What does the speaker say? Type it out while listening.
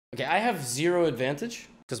Okay, I have 0 advantage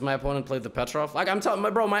because my opponent played the Petrov. Like, I'm telling my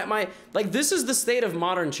bro, like, this is the state of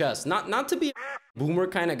modern chess. Not to be a boomer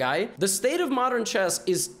kind of guy. The state of modern chess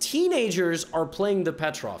is teenagers are playing the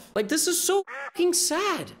Petrov. Like, this is so fucking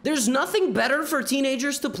sad. There's nothing better for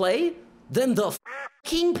teenagers to play than the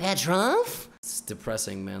fucking Petrov. It's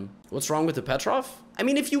depressing, man. What's wrong with the Petrov? I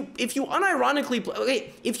mean, if you unironically play,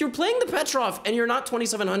 okay, if you're playing the Petrov and you're not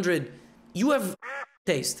 2700, you have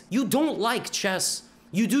taste. You don't like chess.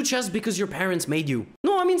 You do chess because your parents made you.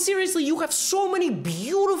 No, I mean, seriously, you have so many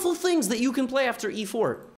beautiful things that you can play after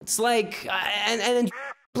e4. It's like, and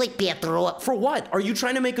like Pietro. For what? Are you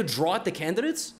trying to make a draw at the candidates?